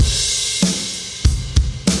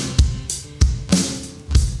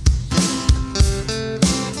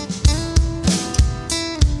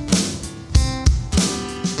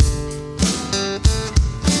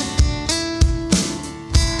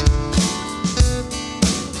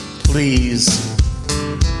Please,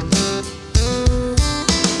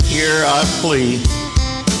 hear our plea.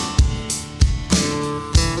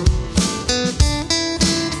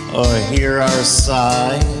 Or hear our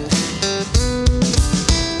sigh.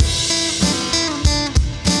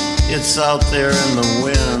 It's out there in the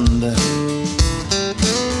wind,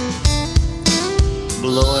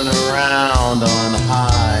 blowing around on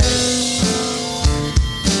high.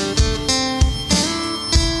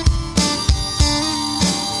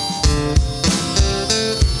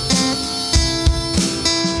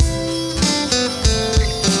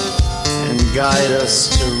 Guide us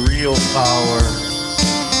to real power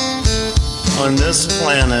on this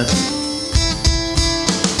planet.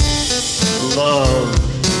 Love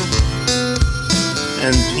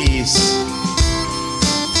and peace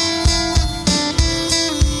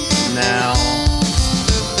now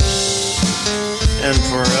and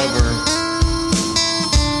forever.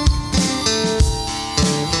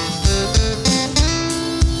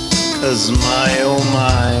 'Cause my oh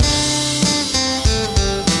my,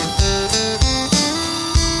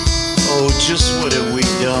 oh, just what have we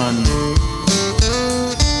done?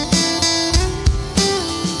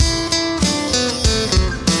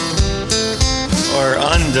 Or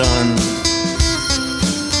undone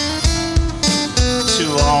to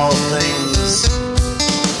all things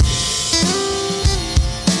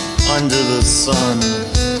under the sun.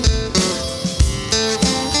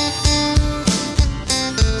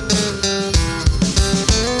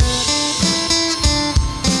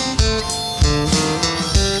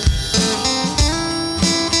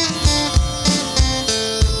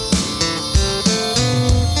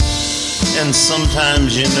 And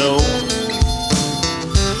sometimes, you know,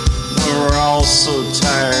 when we're all so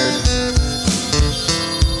tired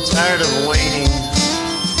of waiting,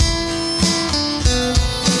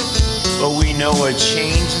 but we know a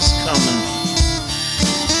change is coming.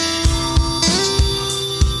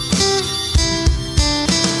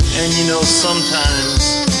 And you know, sometimes,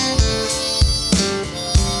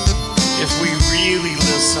 if we really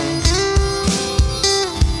listen,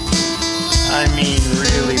 I mean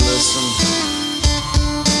really listen,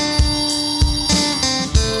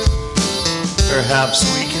 perhaps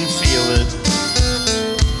we can feel it.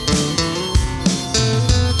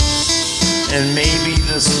 And maybe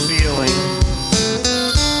this feeling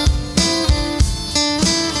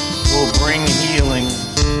will bring healing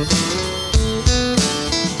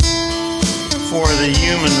for the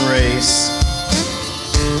human race.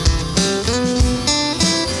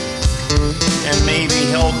 And maybe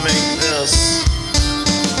help make this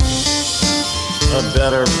a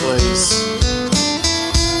better place.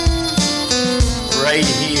 Right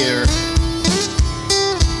here,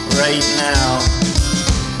 right now,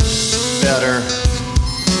 better.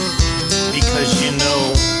 Because you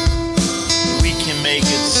know, we can make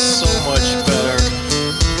it so much better.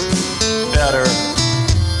 Better.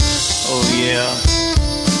 Oh yeah.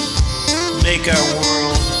 Make our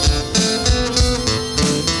world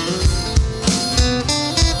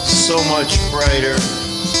so much brighter.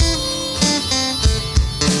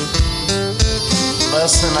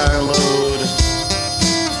 Lessen our load.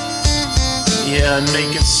 Yeah, and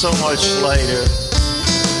make it so much lighter.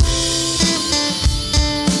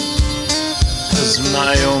 'Cause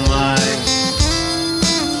my oh my,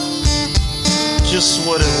 just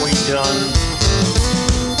what have we done?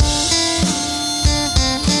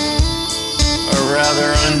 Or rather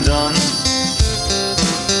undone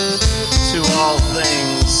to all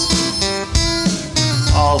things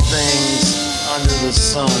under the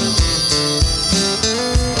sun.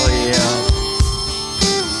 Oh yeah,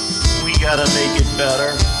 we gotta make it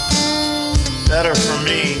better. Better for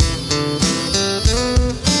me,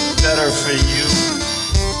 better for you,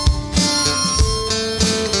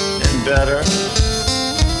 and better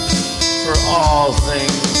for all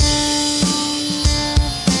things.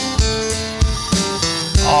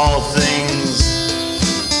 All things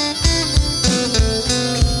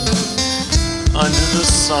under the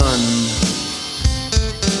sun.